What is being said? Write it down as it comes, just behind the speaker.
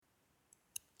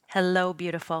Hello,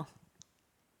 beautiful.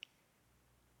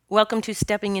 Welcome to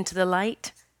Stepping into the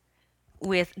Light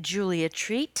with Julia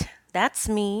Treat. That's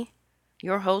me,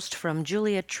 your host from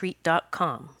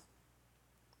juliatreat.com.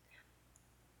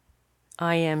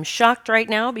 I am shocked right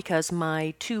now because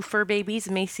my two fur babies,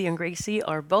 Macy and Gracie,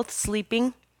 are both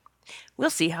sleeping. We'll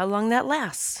see how long that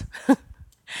lasts.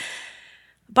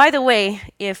 By the way,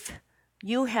 if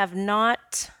you have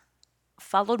not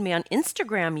followed me on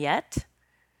Instagram yet,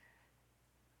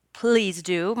 please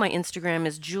do. My Instagram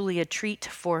is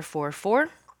juliatreat444.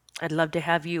 I'd love to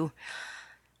have you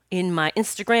in my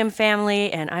Instagram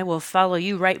family, and I will follow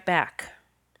you right back.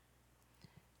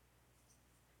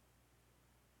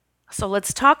 So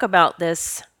let's talk about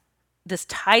this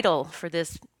title for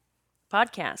this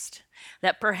podcast,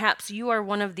 that perhaps you are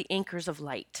one of the anchors of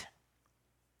light.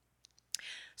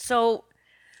 So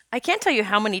I can't tell you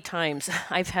how many times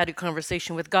I've had a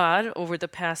conversation with God over the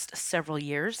past several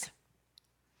years,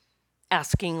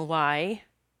 asking why.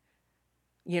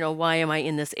 Why am I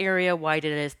in this area? Why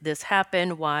did this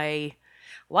happen? Why?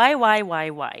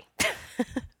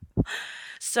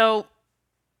 So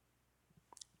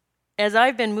as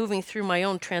I've been moving through my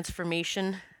own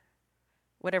transformation,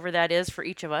 whatever that is for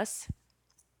each of us,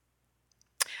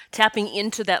 tapping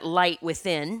into that light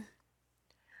within,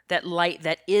 that light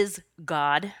that is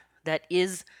God, that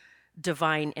is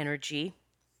divine energy,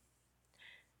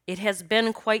 it has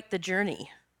been quite the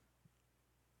journey.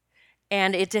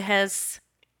 And it has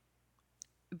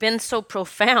been so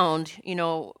profound,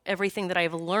 everything that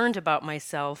I've learned about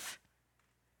myself,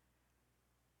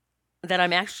 that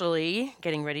I'm actually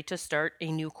getting ready to start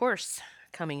a new course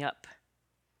coming up.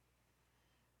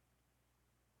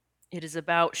 It is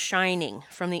about shining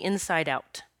from the inside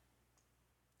out.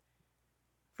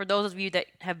 For those of you that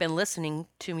have been listening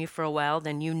to me for a while,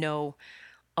 then you know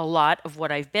a lot of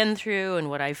what I've been through and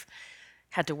what I've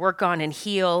had to work on and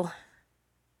heal.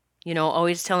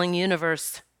 Always telling the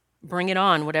universe, bring it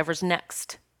on, whatever's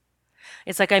next.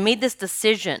 It's like I made this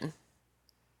decision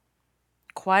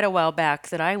quite a while back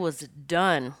that I was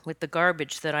done with the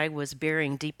garbage that I was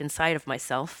burying deep inside of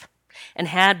myself and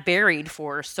had buried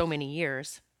for so many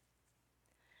years.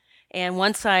 And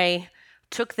once I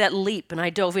took that leap and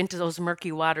I dove into those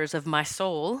murky waters of my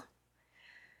soul,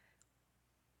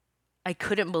 I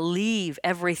couldn't believe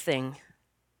everything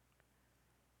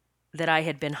that I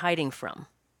had been hiding from.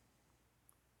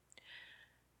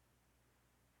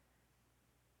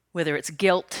 Whether it's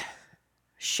guilt,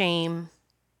 shame,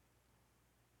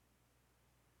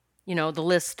 the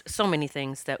list, so many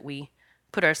things that we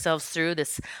put ourselves through,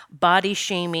 this body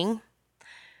shaming,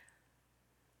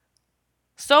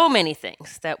 so many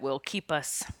things that will keep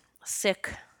us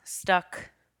sick,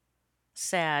 stuck,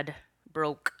 sad,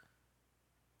 broke,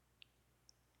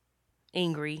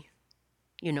 angry.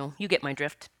 You get my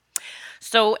drift.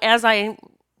 So as I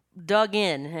dug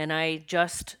in and I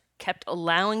just kept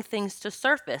allowing things to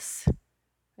surface,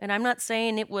 and I'm not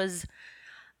saying it was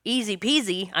easy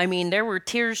peasy. I mean, there were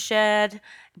tears shed.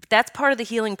 But that's part of the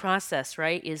healing process,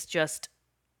 right? Is just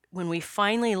when we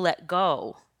finally let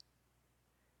go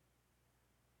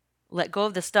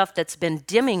of the stuff that's been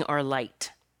dimming our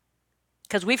light.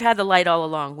 Because we've had the light all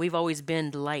along. We've always been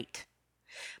the light.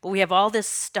 But we have all this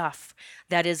stuff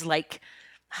that is like,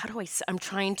 I'm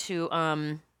trying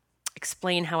to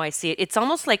explain how I see it. It's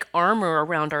almost like armor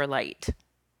around our light.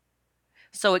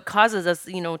 So it causes us,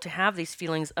 to have these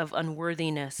feelings of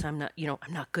unworthiness. I'm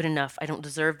not good enough. I don't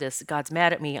deserve this. God's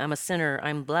mad at me. I'm a sinner.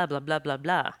 I'm blah, blah, blah, blah,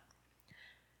 blah.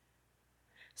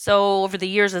 So over the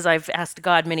years, as I've asked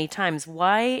God many times,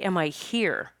 why am I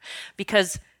here?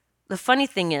 Because the funny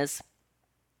thing is,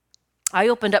 I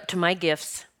opened up to my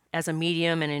gifts as a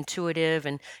medium and intuitive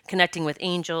and connecting with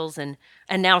angels and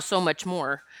now so much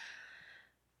more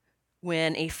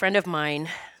when a friend of mine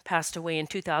passed away in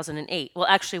 2008. Well,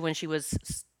 actually, when she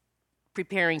was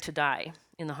preparing to die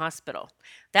in the hospital.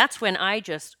 That's when I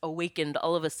just awakened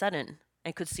all of a sudden.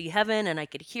 I could see heaven and I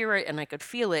could hear it and I could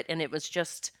feel it, and it was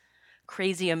just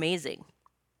crazy amazing.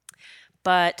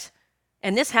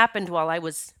 And this happened while I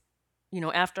was,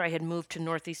 after I had moved to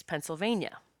Northeast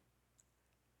Pennsylvania.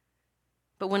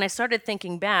 But when I started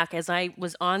thinking back, as I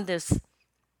was on this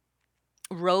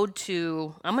road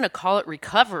to, I'm going to call it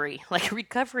recovery, like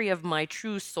recovery of my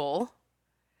true soul,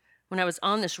 when I was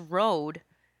on this road,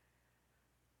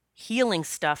 healing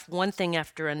stuff, one thing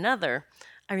after another,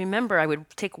 I remember I would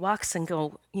take walks and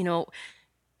go,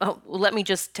 let me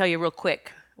just tell you real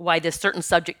quick why this certain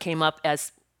subject came up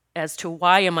as to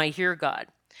why am I here, God?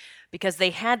 Because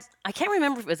they had, I can't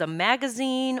remember if it was a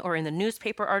magazine or in the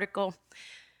newspaper article,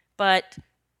 but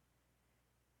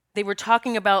they were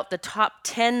talking about the top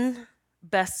 10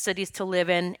 best cities to live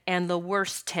in and the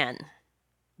worst 10,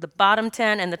 the bottom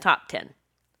 10 and the top 10.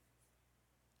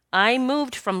 I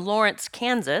moved from Lawrence,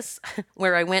 Kansas,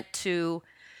 where I went to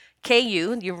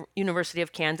KU, University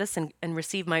of Kansas, and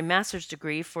received my master's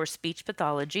degree for speech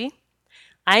pathology.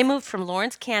 I moved from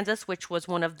Lawrence, Kansas, which was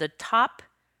one of the top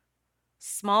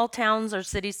small towns or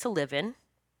cities to live in,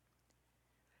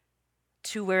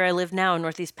 to where I live now in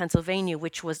Northeast Pennsylvania,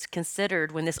 which was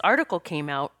considered, when this article came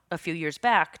out a few years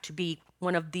back, to be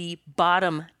one of the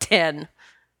bottom 10.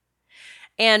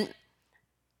 And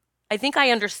I think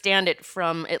I understand it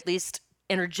from, at least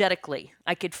energetically.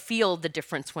 I could feel the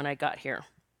difference when I got here.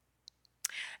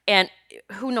 And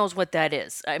who knows what that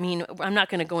is? I mean, I'm not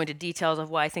going to go into details of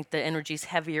why I think the energy is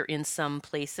heavier in some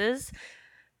places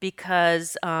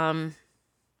because,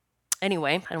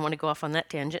 anyway, I don't want to go off on that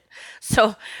tangent.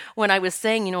 So when I was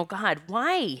saying, God,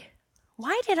 why?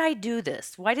 Why did I do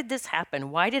this? Why did this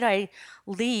happen? Why did I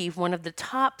leave one of the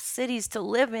top cities to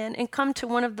live in and come to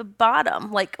one of the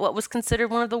bottom, like what was considered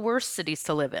one of the worst cities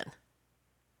to live in?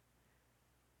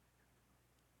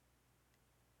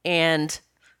 And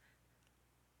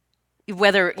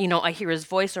whether, I hear his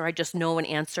voice or I just know an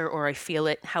answer or I feel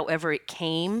it, however it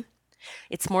came,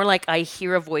 it's more like I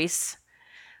hear a voice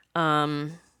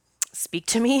speak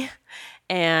to me.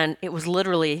 And it was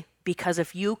literally because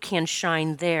if you can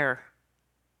shine there,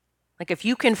 like if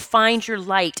you can find your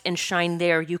light and shine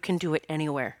there, you can do it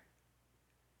anywhere.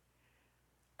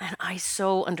 And I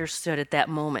so understood at that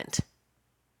moment.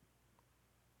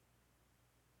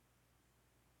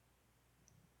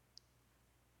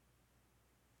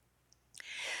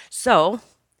 So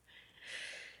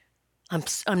I'm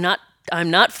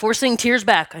not forcing tears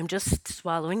back. I'm just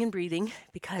swallowing and breathing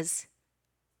because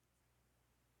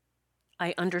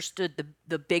I understood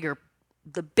the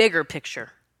bigger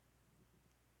picture.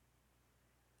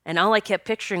 And all I kept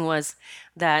picturing was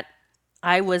that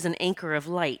I was an anchor of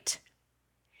light.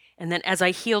 And then as I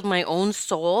healed my own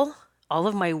soul, all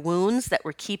of my wounds that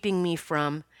were keeping me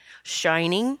from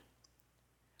shining,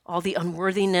 all the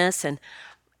unworthiness and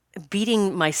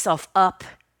beating myself up,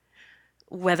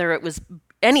 whether it was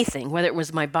anything, whether it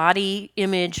was my body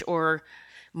image or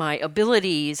my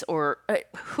abilities or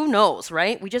who knows,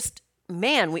 right? We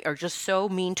are just so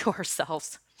mean to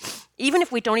ourselves. Even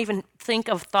if we don't even think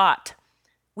of thought,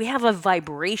 we have a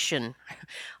vibration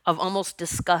of almost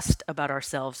disgust about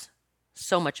ourselves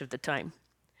so much of the time.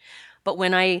 But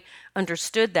when I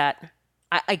understood that,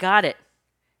 I got it.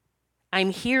 I'm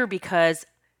here because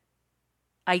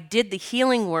I did the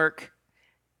healing work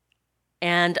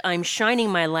and I'm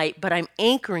shining my light, but I'm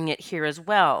anchoring it here as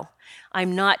well.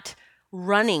 I'm not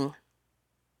running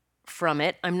from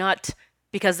it. I'm not,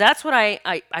 because that's what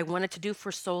I wanted to do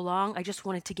for so long. I just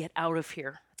wanted to get out of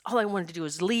here. All I wanted to do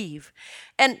was leave.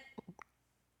 And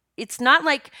it's not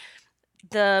like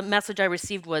the message I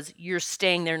received was, you're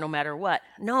staying there no matter what.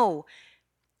 No,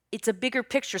 it's a bigger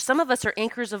picture. Some of us are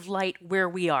anchors of light where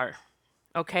we are,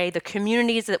 okay? The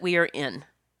communities that we are in.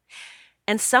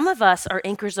 And some of us are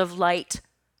anchors of light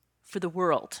for the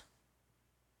world,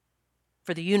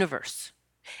 for the universe.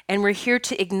 And we're here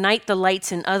to ignite the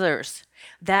lights in others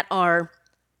that are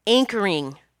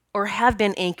anchoring or have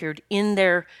been anchored in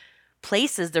their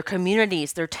places, their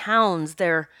communities, their towns,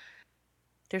 their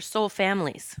soul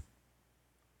families.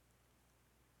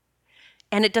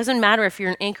 And it doesn't matter if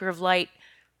you're an anchor of light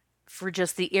for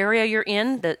just the area you're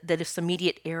in, this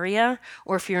immediate area,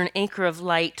 or if you're an anchor of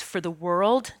light for the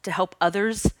world to help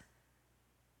others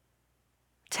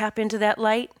tap into that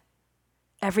light.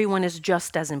 Everyone is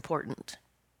just as important.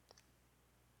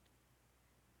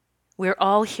 We're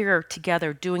all here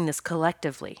together doing this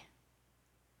collectively.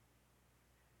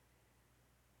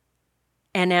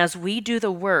 And as we do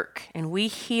the work and we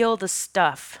heal the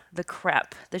stuff, the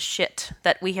crap, the shit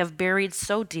that we have buried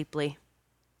so deeply,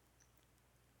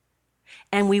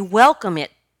 and we welcome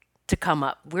it to come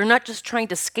up. We're not just trying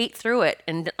to skate through it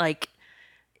and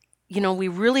we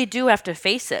really do have to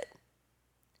face it.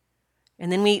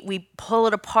 And then we pull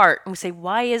it apart and we say,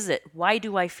 why is it? Why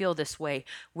do I feel this way?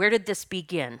 Where did this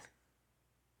begin?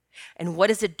 And what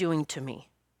is it doing to me?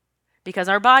 Because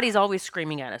our body's always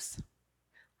screaming at us.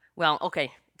 Well,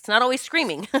 okay, it's not always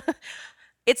screaming.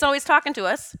 It's always talking to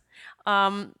us.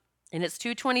 And it's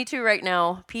 2:22 right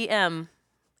now, p.m.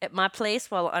 at my place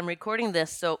while I'm recording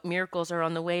this. So miracles are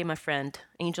on the way, my friend.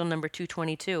 Angel number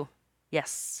 222.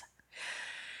 Yes.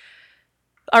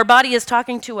 Our body is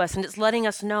talking to us and it's letting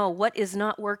us know what is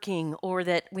not working, or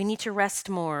that we need to rest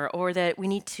more, or that we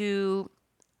need to,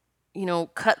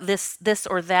 cut this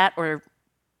or that, or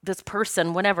this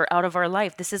person, whatever, out of our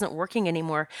life. This isn't working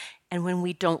anymore. And when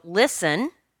we don't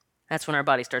listen, that's when our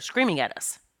body starts screaming at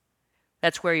us.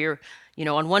 That's where you're,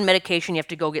 on one medication, you have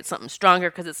to go get something stronger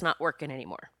because it's not working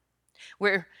anymore.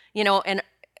 Where, and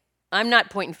I'm not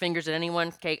pointing fingers at anyone.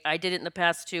 Okay, I did it in the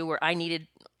past too, where I needed,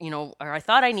 or I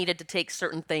thought I needed to take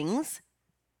certain things.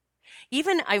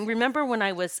 Even I remember when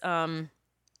I was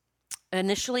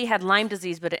initially had Lyme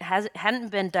disease, but it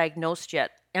hadn't been diagnosed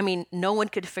yet. I mean, no one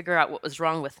could figure out what was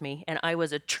wrong with me, and I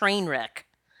was a train wreck.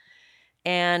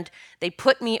 And they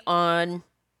put me on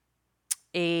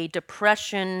a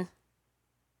depression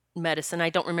medicine. I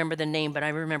don't remember the name, but I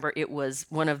remember it was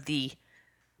one of the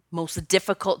most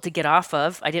difficult to get off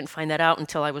of. I didn't find that out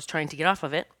until I was trying to get off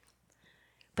of it.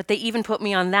 But they even put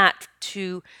me on that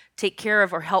to take care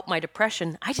of or help my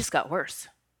depression. I just got worse.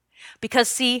 Because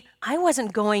see, I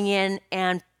wasn't going in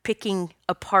and picking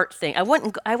apart things.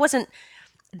 I wasn't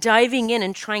diving in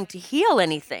and trying to heal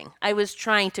anything. I was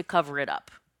trying to cover it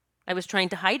up. I was trying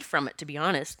to hide from it, to be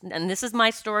honest. And this is my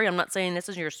story. I'm not saying this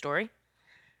is your story.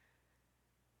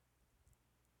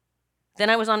 Then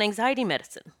I was on anxiety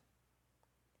medicine.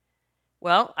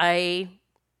 Well, I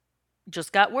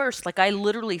just got worse. Like I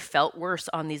literally felt worse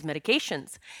on these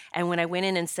medications. And when I went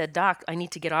in and said, Doc, I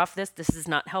need to get off this. This is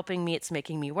not helping me. It's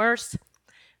making me worse.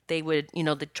 They would,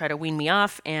 they'd try to wean me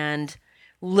off, and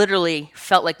literally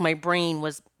felt like my brain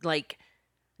was like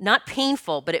not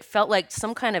painful, but it felt like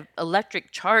some kind of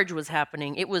electric charge was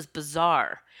happening. It was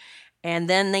bizarre. And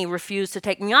then they refused to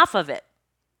take me off of it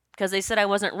because they said I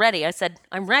wasn't ready. I said,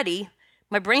 I'm ready.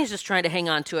 My brain's just trying to hang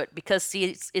on to it because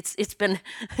see, it's been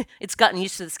it's gotten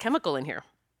used to this chemical in here.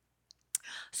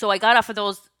 So I got off of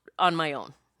those on my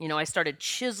own. I started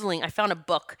chiseling. I found a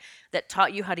book that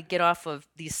taught you how to get off of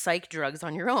these psych drugs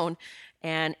on your own.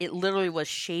 And it literally was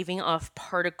shaving off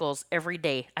particles every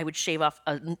day. I would shave off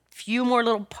a few more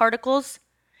little particles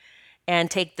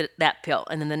and take that pill.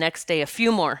 And then the next day, a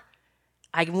few more.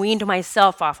 I weaned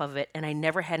myself off of it, and I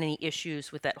never had any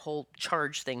issues with that whole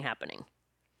charge thing happening.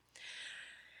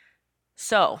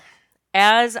 So,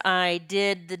 as I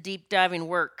did the deep diving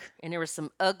work, and there was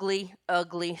some ugly,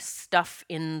 ugly stuff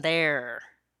in there,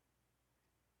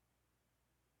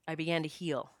 I began to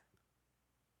heal.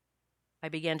 I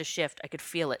began to shift. I could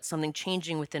feel it, something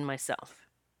changing within myself.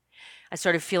 I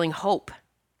started feeling hope.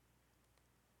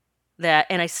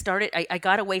 And I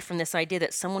got away from this idea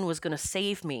that someone was going to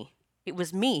save me. It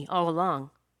was me all along.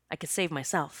 I could save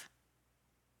myself.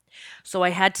 So I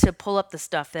had to pull up the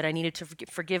stuff that I needed to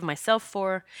forgive myself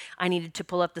for. I needed to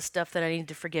pull up the stuff that I needed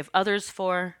to forgive others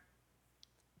for.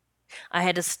 I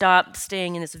had to stop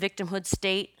staying in this victimhood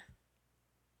state.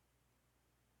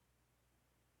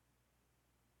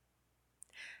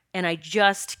 And I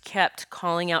just kept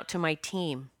calling out to my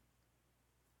team,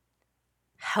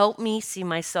 help me see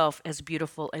myself as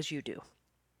beautiful as you do.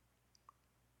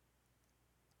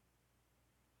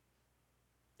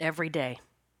 Every day.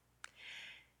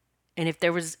 And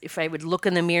if I would look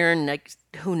in the mirror and like,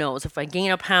 who knows, if I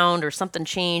gain a pound or something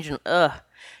change and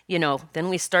then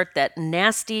we start that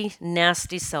nasty,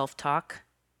 nasty self-talk.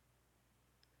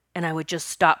 And I would just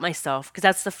stop myself, because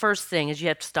that's the first thing is you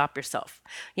have to stop yourself.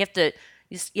 You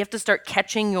have to start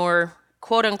catching your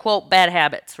quote unquote bad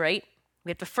habits, right? We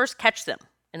have to first catch them,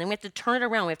 and then we have to turn it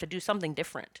around. We have to do something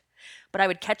different. But I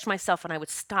would catch myself and I would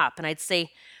stop and I'd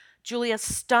say, Julia,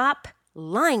 stop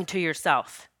lying to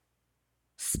yourself.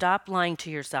 Stop lying to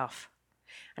yourself.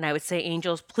 And I would say,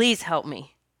 angels, please help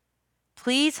me.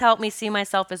 Please help me see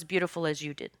myself as beautiful as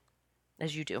you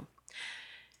do.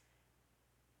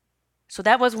 So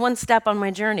that was one step on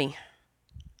my journey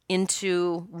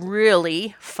into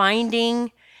really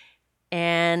finding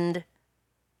and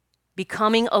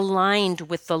becoming aligned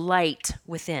with the light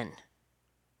within.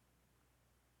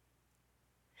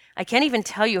 I can't even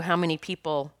tell you how many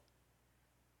people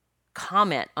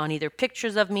comment on either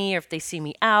pictures of me or if they see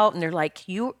me out and they're like,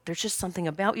 there's just something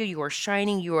about you. You are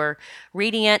shining. You are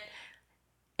radiant.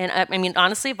 And I mean,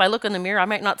 honestly, if I look in the mirror, I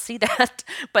might not see that,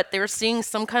 but they're seeing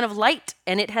some kind of light,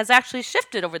 and it has actually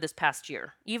shifted over this past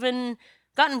year, even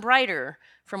gotten brighter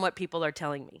from what people are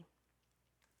telling me.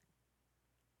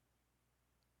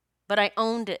 But I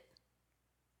owned it.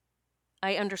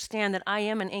 I understand that I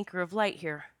am an anchor of light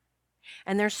here,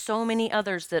 and there's so many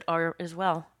others that are as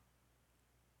well.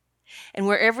 And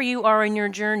wherever you are in your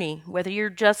journey, whether you're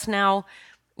just now,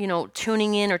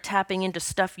 tuning in or tapping into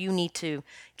stuff you need to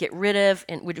get rid of,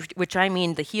 and which I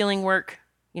mean the healing work,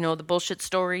 the bullshit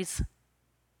stories,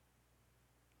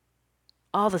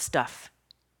 all the stuff,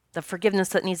 the forgiveness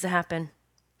that needs to happen,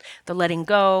 the letting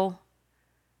go,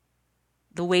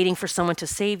 the waiting for someone to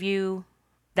save you,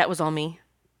 that was all me.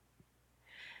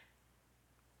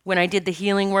 When I did the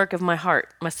healing work of my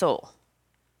heart, my soul,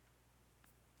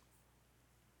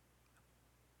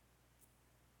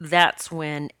 that's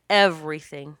when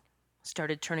everything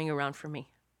started turning around for me.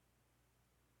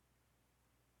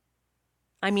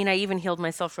 I mean, I even healed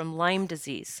myself from Lyme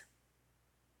disease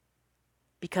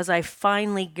because I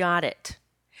finally got it.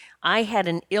 I had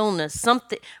an illness,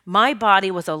 something, my body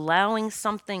was allowing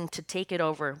something to take it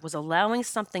over, was allowing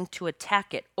something to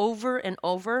attack it over and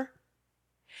over.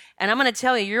 And I'm going to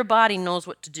tell you, your body knows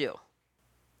what to do.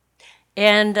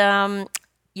 And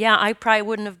yeah, I probably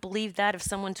wouldn't have believed that if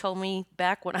someone told me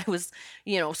back when I was,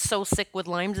 so sick with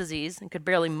Lyme disease and could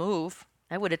barely move.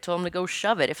 I would have told them to go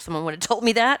shove it if someone would have told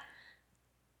me that.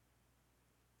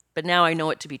 But now I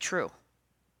know it to be true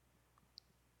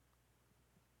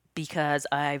because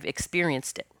I've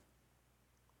experienced it.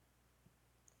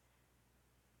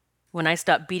 When I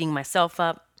stopped beating myself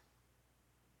up,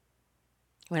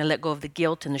 when I let go of the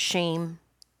guilt and the shame,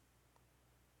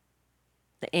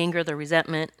 the anger, the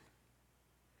resentment,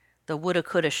 the woulda,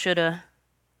 coulda, shoulda,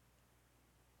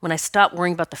 when I stopped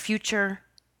worrying about the future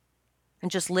and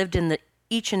just lived in the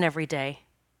each and every day,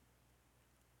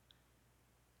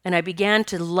 and I began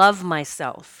to love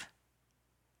myself,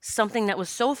 something that was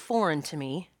so foreign to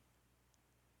me,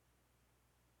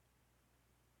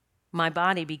 my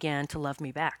body began to love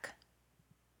me back.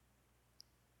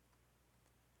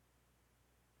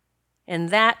 And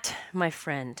that, my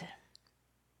friend,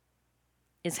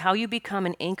 is how you become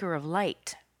an anchor of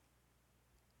light.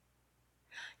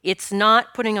 It's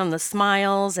not putting on the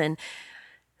smiles and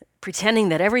pretending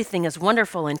that everything is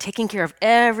wonderful and taking care of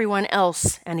everyone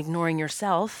else and ignoring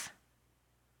yourself.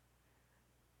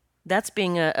 That's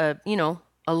being a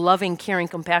loving, caring,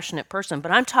 compassionate person.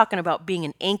 But I'm talking about being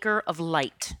an anchor of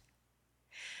light.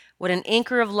 What an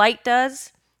anchor of light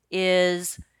does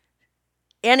is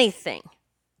anything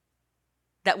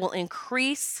that will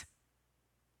increase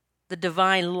the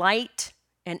divine light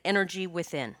and energy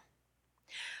within.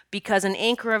 Because an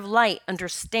anchor of light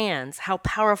understands how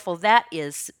powerful that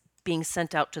is being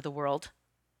sent out to the world,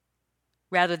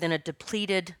 rather than a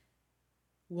depleted,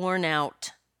 worn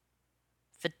out,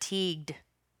 fatigued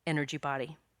energy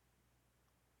body.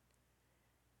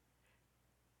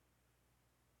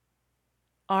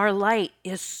 Our light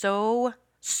is so,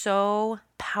 so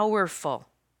powerful.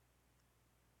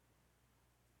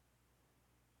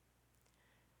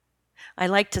 I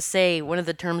like to say, one of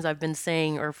the terms I've been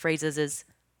saying or phrases is,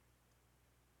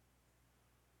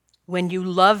 when you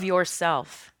love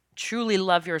yourself, truly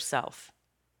love yourself,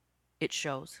 it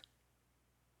shows.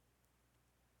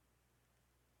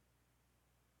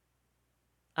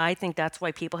 I think that's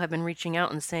why people have been reaching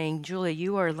out and saying, Julia,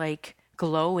 you are like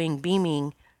glowing,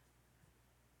 beaming.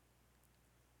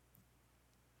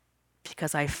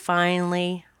 Because I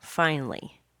finally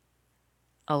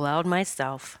allowed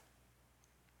myself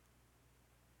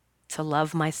to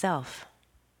love myself.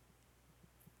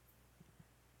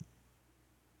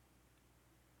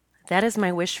 That is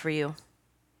my wish for you.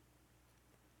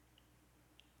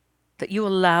 That you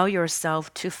allow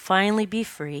yourself to finally be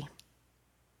free.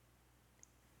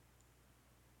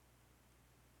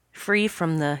 Free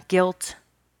from the guilt,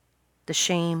 the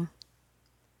shame,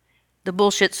 the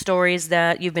bullshit stories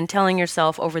that you've been telling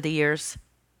yourself over the years.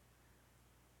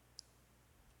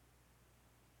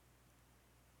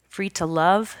 Free to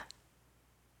love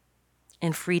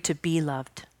and free to be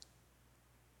loved.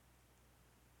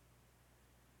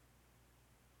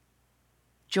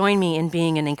 Join me in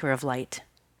being an anchor of light,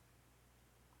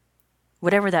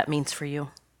 whatever that means for you.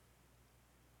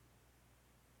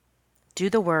 Do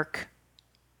the work.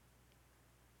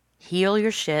 Heal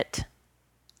your shit.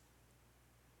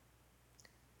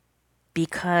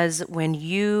 Because when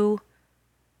you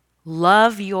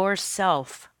love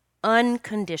yourself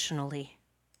unconditionally,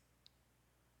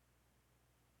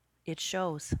 it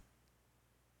shows.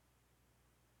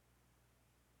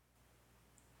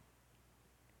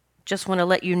 Just want to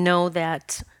let you know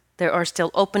that there are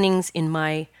still openings in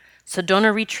my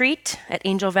Sedona retreat at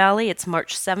Angel Valley. It's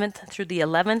March 7th through the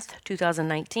 11th,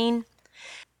 2019.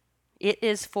 It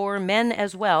is for men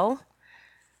as well.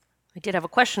 I did have a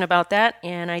question about that,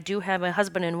 and I do have a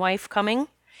husband and wife coming.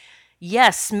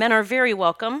 Yes, men are very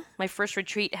welcome. My first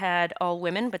retreat had all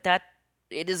women, but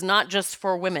it is not just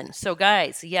for women. So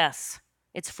guys, yes,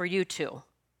 it's for you too.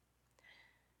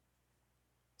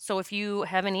 So if you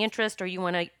have any interest or you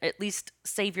want to at least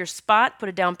save your spot, put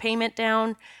a down payment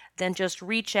down, then just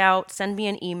reach out, send me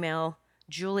an email,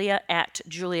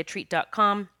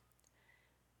 julia@juliatreat.com.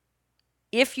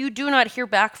 If you do not hear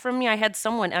back from me, I had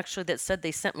someone actually that said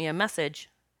they sent me a message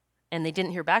and they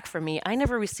didn't hear back from me. I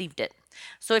never received it.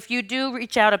 So if you do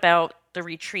reach out about the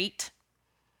retreat,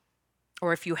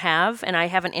 or if you have and I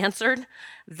haven't answered,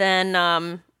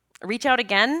 then reach out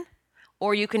again.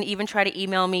 or you can even try to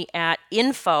email me at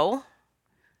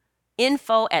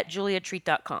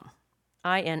info@juliatreat.com.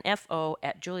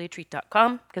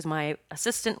 info@juliatreat.com, because my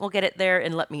assistant will get it there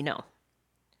and let me know.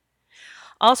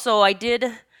 Also, I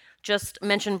did just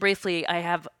mention briefly, I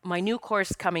have my new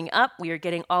course coming up. We are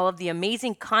getting all of the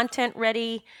amazing content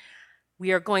ready.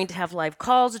 We are going to have live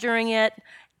calls during it,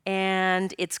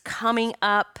 and it's coming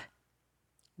up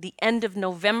the end of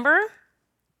November,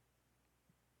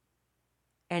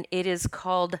 and it is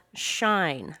called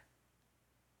Shine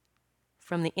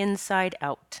from the Inside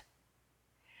Out.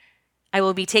 I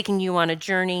will be taking you on a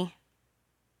journey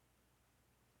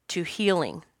to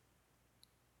healing.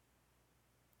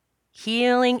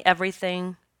 Healing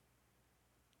everything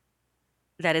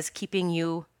that is keeping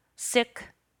you sick,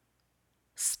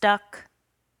 stuck,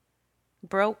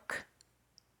 broke,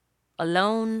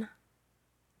 alone.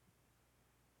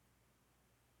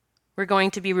 We're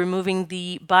going to be removing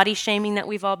the body shaming that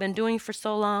we've all been doing for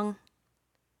so long.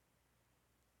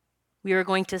 We are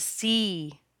going to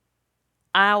see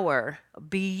our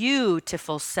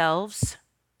beautiful selves.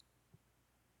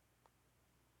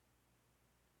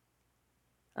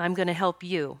 I'm going to help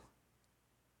you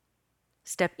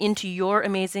step into your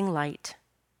amazing light.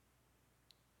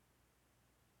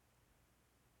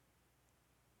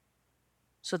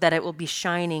 So that it will be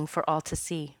shining for all to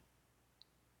see.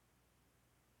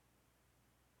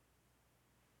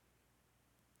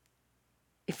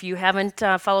 If you haven't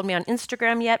followed me on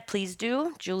Instagram yet, please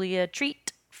do. Julia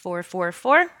Treat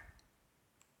 444.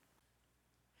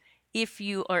 If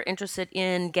you are interested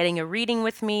in getting a reading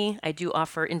with me, I do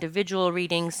offer individual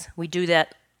readings. We do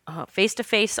that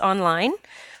face-to-face online,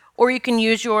 or you can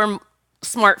use your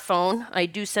smartphone. I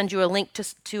do send you a link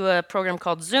to a program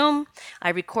called Zoom. I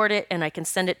record it and I can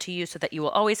send it to you so that you will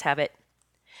always have it.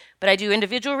 But I do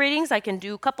individual readings. I can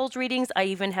do couples readings. I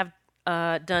even have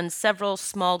done several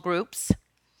small groups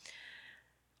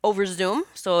over Zoom.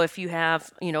 So if you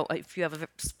have,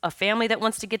 a family that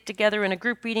wants to get together in a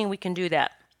group reading, we can do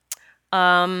that.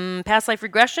 Past life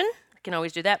regression, I can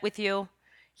always do that with you.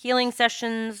 Healing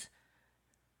sessions.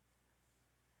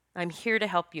 I'm here to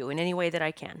help you in any way that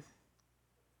I can.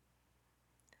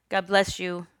 God bless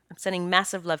you. I'm sending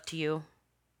massive love to you.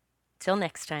 Till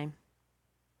next time.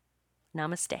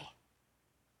 Namaste.